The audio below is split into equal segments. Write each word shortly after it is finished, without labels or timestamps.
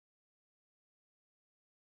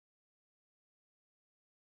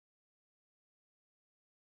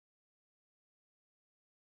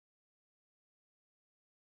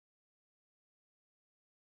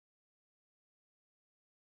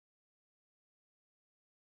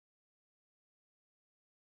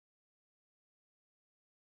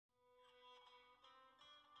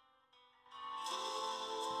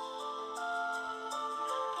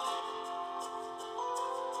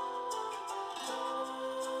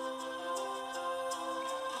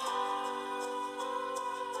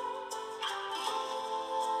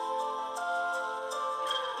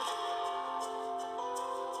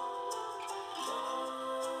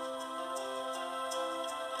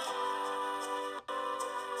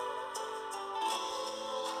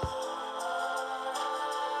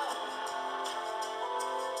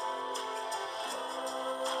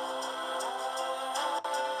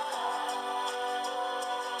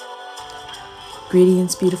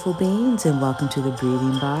Greetings, beautiful beings, and welcome to the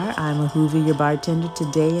Breathing Bar. I'm Ahuvi, your bartender,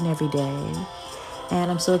 today and every day.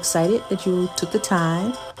 And I'm so excited that you took the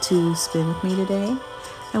time to spend with me today.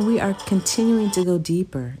 And we are continuing to go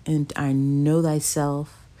deeper in our Know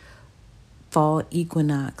Thyself Fall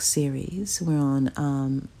Equinox series. We're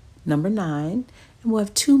on number 9, and we'll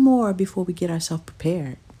have 2 more before we get ourselves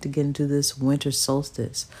prepared to get into this winter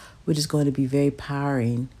solstice, which is going to be very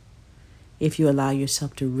powering if you allow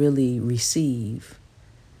yourself to really receive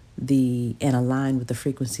and align with the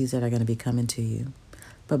frequencies that are going to be coming to you.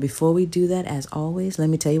 But before we do that, as always, let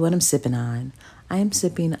me tell you what I'm sipping on. I am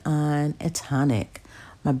sipping on a tonic.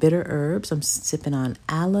 My bitter herbs, I'm sipping on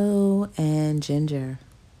aloe and ginger.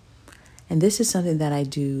 And this is something that I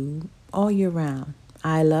do all year round.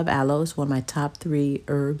 I love aloe. It's one of my top 3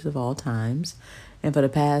 herbs of all times. And for the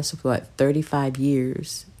past, 35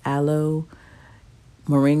 years, aloe,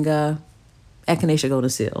 moringa, echinacea golden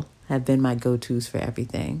seal have been my go-tos for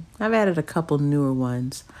everything. I've added a couple newer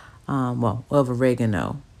ones, of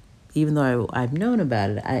oregano. Even though I've known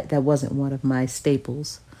about it, that wasn't one of my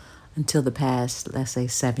staples until the past, let's say,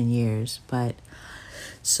 7 years. But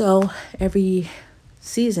so every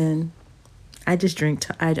season,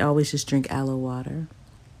 I'd always just drink aloe water.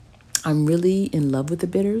 I'm really in love with the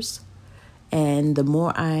bitters. And the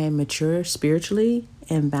more I mature spiritually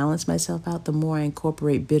and balance myself out, the more I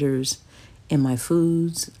incorporate bitters in my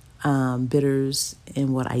foods, bitters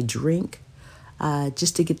in what I drink,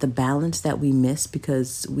 just to get the balance that we miss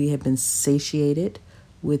because we have been satiated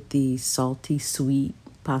with the salty, sweet,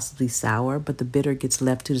 possibly sour, but the bitter gets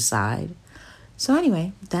left to the side. So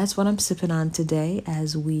anyway, that's what I'm sipping on today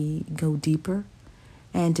as we go deeper.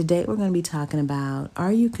 And today we're going to be talking about,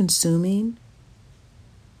 are you consuming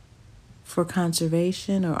for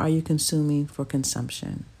conservation or are you consuming for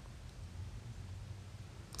consumption?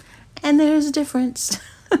 And there's a difference.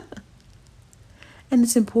 And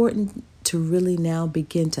it's important to really now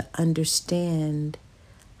begin to understand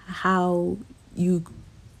how you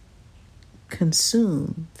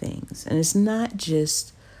consume things. And it's not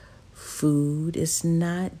just food, it's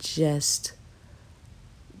not just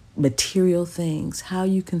material things, how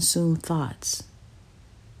you consume thoughts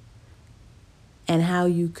and how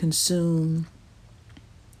you consume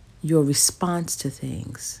your response to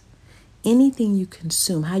things. Anything you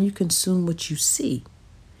consume, how you consume what you see.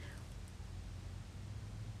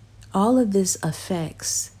 All of this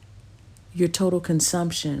affects your total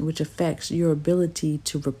consumption, which affects your ability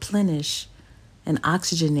to replenish and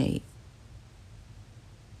oxygenate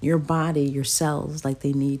your body, your cells like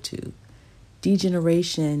they need to.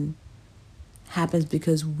 Degeneration happens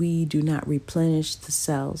because we do not replenish the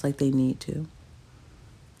cells like they need to.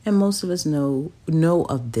 And most of us know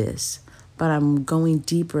of this, but I'm going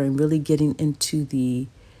deeper and really getting into the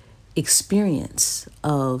experience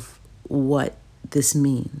of what this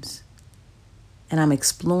means. And I'm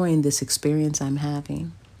exploring this experience I'm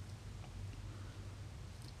having.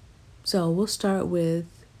 So we'll start with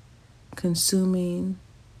consuming,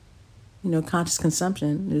 conscious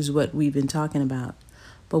consumption is what we've been talking about.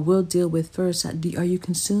 But we'll deal with first, are you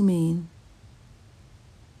consuming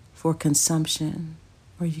for consumption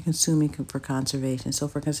or are you consuming for conservation? So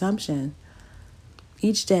for consumption,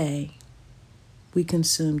 each day we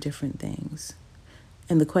consume different things.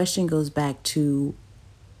 And the question goes back to,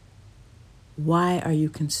 why are you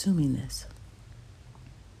consuming this?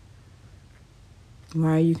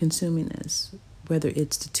 Why are you consuming this? Whether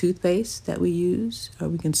it's the toothpaste that we use, are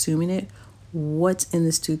we consuming it? What's in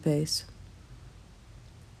this toothpaste?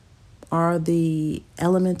 Are the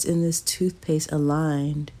elements in this toothpaste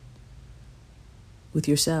aligned with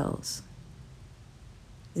your cells?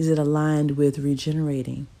 Is it aligned with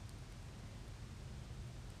regenerating?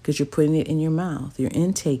 Because you're putting it in your mouth, you're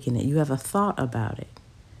intaking it, you have a thought about it.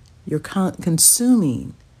 You're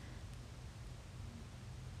consuming.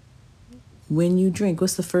 When you drink,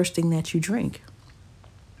 what's the first thing that you drink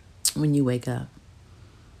when you wake up?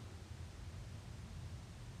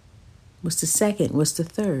 What's the second? What's the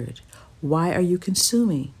third? Why are you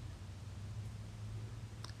consuming?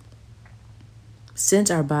 Since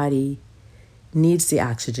our body needs the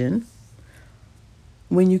oxygen,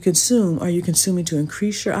 when you consume, are you consuming to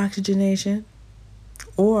increase your oxygenation?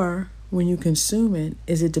 Or when you consume it,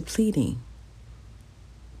 is it depleting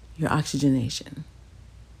your oxygenation?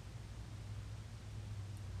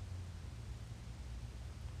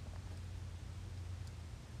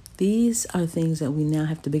 These are things that we now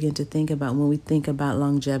have to begin to think about when we think about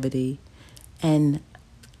longevity, and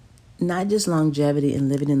not just longevity in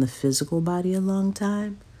living in the physical body a long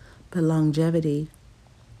time, but longevity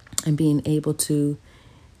and being able to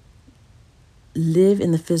live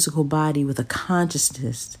in the physical body with a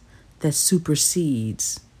consciousness that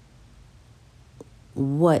supersedes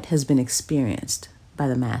what has been experienced by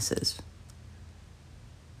the masses.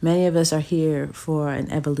 Many of us are here for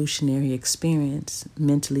an evolutionary experience,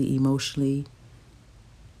 mentally, emotionally,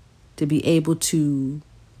 to be able to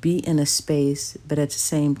be in a space, but at the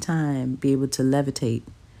same time, be able to levitate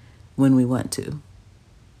when we want to.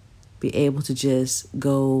 Be able to just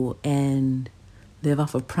go and live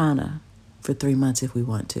off of prana for 3 months if we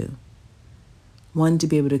want to. One, to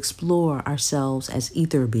be able to explore ourselves as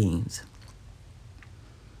ether beings.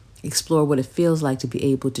 Explore what it feels like to be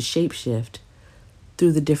able to shapeshift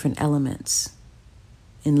through the different elements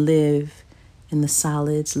and live in the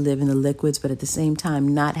solids, live in the liquids, but at the same time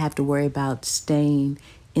not have to worry about staying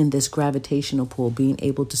in this gravitational pull, being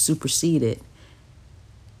able to supersede it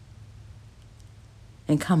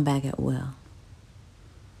and come back at will.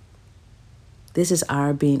 This is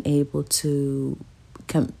our being able to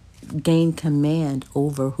gain command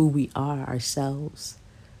over who we are ourselves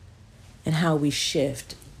and how we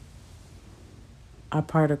shift our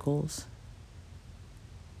particles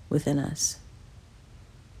within us.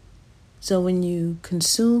 So when you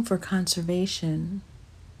consume for conservation,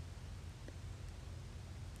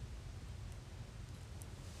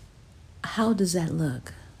 how does that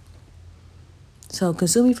look? So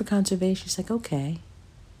consuming for conservation, it's like, okay,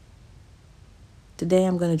 today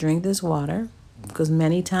I'm going to drink this water, because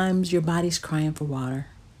many times your body's crying for water.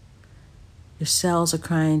 Your cells are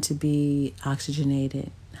crying to be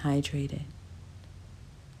oxygenated, hydrated.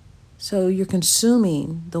 So you're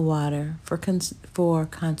consuming the water for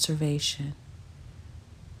conservation.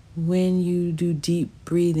 When you do deep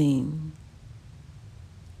breathing,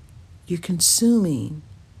 you're consuming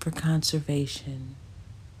for conservation.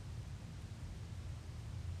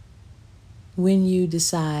 When you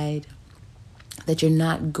decide that you're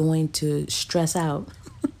not going to stress out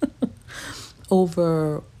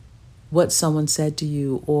over what someone said to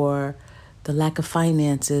you, or the lack of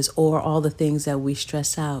finances, or all the things that we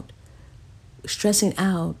stress out. Stressing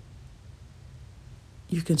out,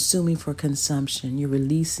 you're consuming for consumption. You're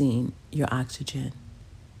releasing your oxygen.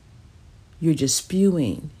 You're just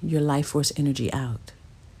spewing your life force energy out.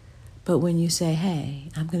 But when you say, hey,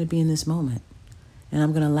 I'm going to be in this moment, and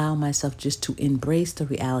I'm going to allow myself just to embrace the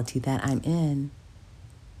reality that I'm in,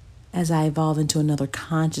 as I evolve into another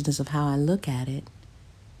consciousness of how I look at it,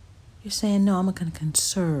 you're saying, no, I'm going to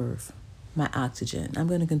conserve my oxygen. I'm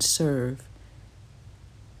going to conserve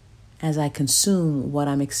as I consume what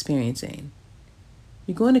I'm experiencing.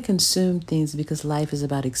 You're going to consume things because life is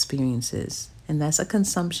about experiences, and that's a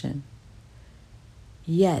consumption.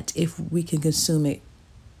 Yet, if we can consume it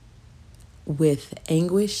with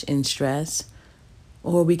anguish and stress,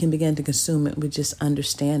 or we can begin to consume it with just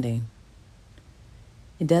understanding.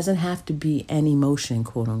 It doesn't have to be an emotion,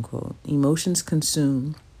 quote unquote. Emotions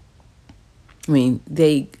consume.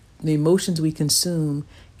 The emotions we consume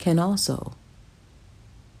can also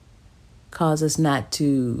cause us not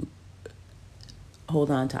to hold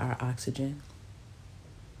on to our oxygen.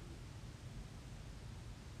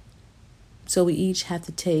 So we each have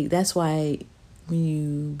to take, that's why when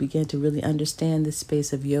you begin to really understand the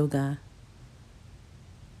space of yoga,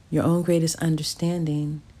 your own greatest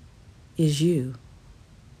understanding is you.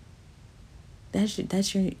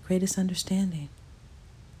 That's your greatest understanding.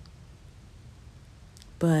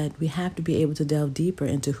 But we have to be able to delve deeper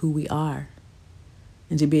into who we are,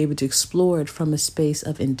 and to be able to explore it from a space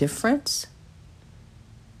of indifference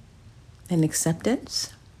and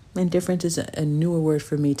acceptance. Indifference is a newer word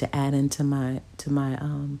for me to add into my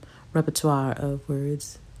repertoire of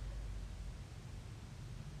words,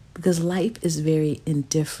 because life is very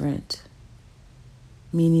indifferent,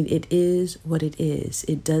 meaning it is what it is.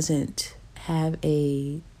 It doesn't have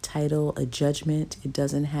a title, a judgment. It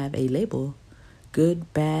doesn't have a label.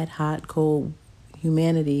 Good, bad, hot, cold.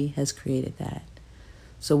 Humanity has created that.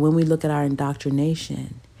 So when we look at our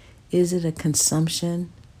indoctrination, is it a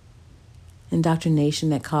consumption indoctrination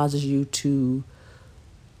that causes you to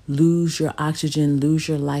lose your oxygen, lose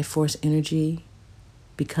your life force energy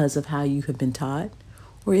because of how you have been taught?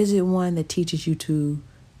 Or is it one that teaches you to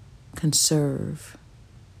conserve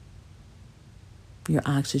your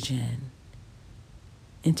oxygen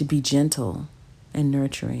and to be gentle and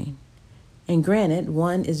nurturing? And granted,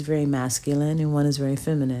 one is very masculine and one is very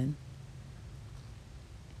feminine.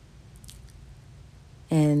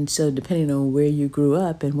 And so depending on where you grew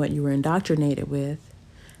up and what you were indoctrinated with,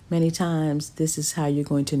 many times this is how you're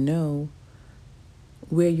going to know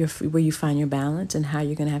where you find your balance and how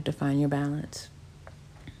you're going to have to find your balance.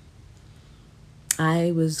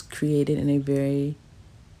 I was created in a very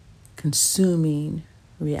consuming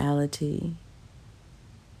reality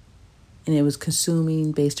And it was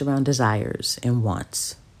consuming based around desires and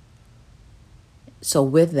wants. So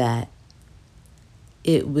with that,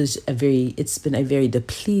 it's been a very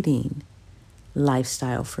depleting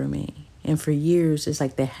lifestyle for me. And for years, it's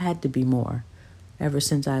like there had to be more. Ever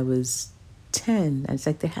since I was 10, it's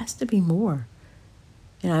like there has to be more.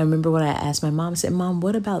 And I remember when I asked my mom, I said, Mom,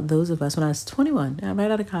 what about those of us when I was 21, I'm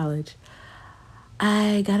right out of college?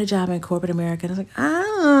 I got a job in corporate America. And I was like,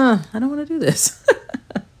 I don't want to do this.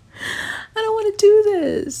 I don't want to do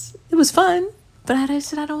this. It was fun, but I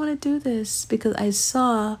said, I don't want to do this because I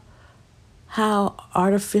saw how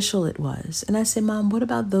artificial it was. And I said, Mom, what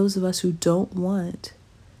about those of us who don't want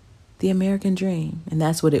the American dream? And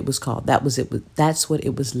that's what it was called. That's what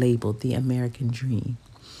it was labeled, the American dream.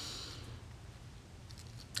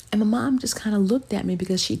 And my mom just kind of looked at me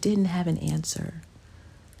because she didn't have an answer.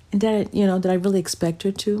 And did I really expect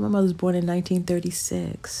her to? My mother was born in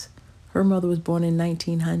 1936. Her mother was born in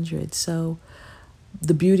 1900. So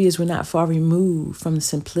the beauty is we're not far removed from the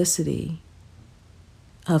simplicity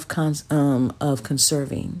of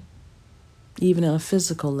conserving, even on a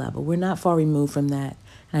physical level. We're not far removed from that.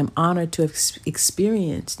 And I'm honored to have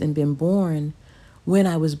experienced and been born when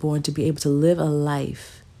I was born, to be able to live a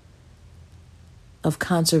life of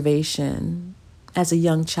conservation as a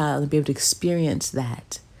young child and be able to experience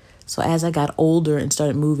that. So as I got older and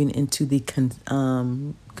started moving into the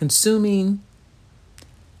consuming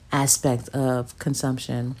aspect of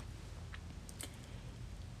consumption,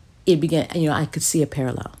 it began, I could see a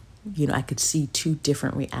parallel. I could see two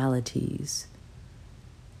different realities.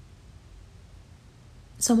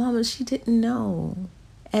 So Mama, she didn't know.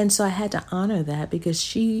 And so I had to honor that because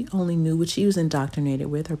she only knew what she was indoctrinated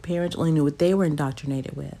with. Her parents only knew what they were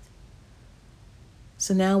indoctrinated with.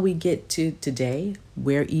 So now we get to today,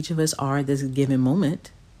 where each of us are at this given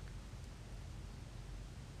moment.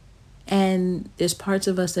 And there's parts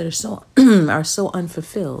of us that are so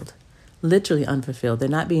unfulfilled, literally unfulfilled. They're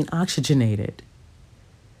not being oxygenated.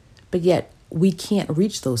 But yet we can't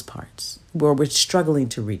reach those parts, where we're struggling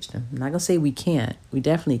to reach them. I'm not going to say we can't. We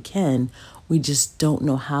definitely can. We just don't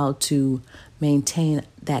know how to maintain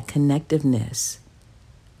that connectiveness.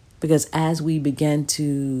 Because as we begin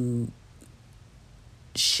to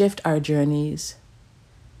shift our journeys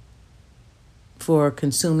for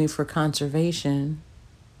consuming, for conservation,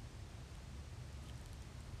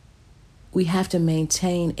 we have to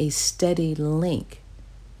maintain a steady link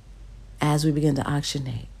as we begin to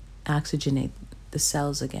oxygenate the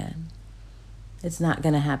cells again. It's not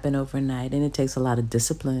going to happen overnight, and it takes a lot of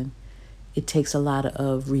discipline. It takes a lot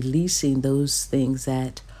of releasing those things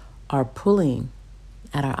that are pulling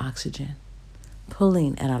at our oxygen,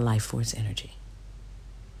 pulling at our life force energy.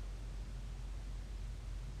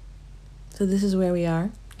 So this is where we are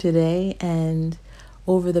today, and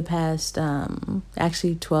over the past,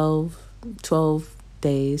 actually 12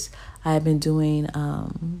 days, I've been doing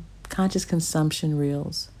conscious consumption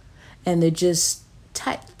reels, and they're just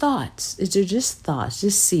thoughts. They're just thoughts,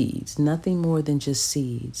 just seeds, nothing more than just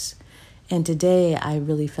seeds. And today I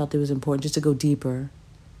really felt it was important just to go deeper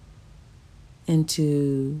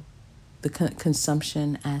into the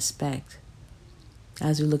consumption aspect.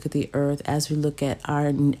 As we look at the earth, as we look at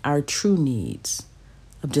our true needs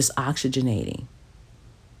of just oxygenating.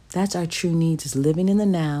 That's our true needs, is living in the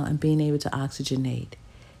now and being able to oxygenate.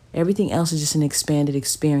 Everything else is just an expanded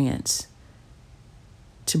experience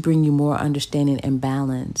to bring you more understanding and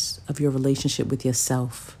balance of your relationship with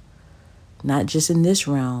yourself. Not just in this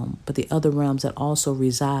realm, but the other realms that also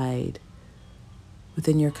reside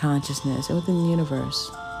within your consciousness and within the universe.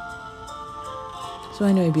 So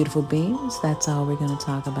anyway, beautiful beings, that's all we're going to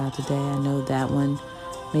talk about today. I know that one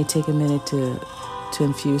may take a minute to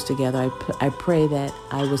infuse together. I pray that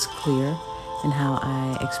I was clear in how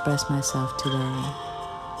I expressed myself today.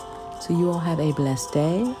 So you all have a blessed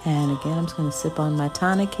day. And again, I'm just going to sip on my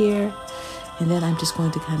tonic here. And then I'm just going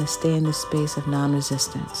to kind of stay in this space of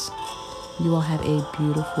non-resistance. You all have a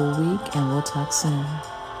beautiful week, and we'll talk soon.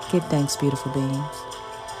 Give thanks, beautiful beings.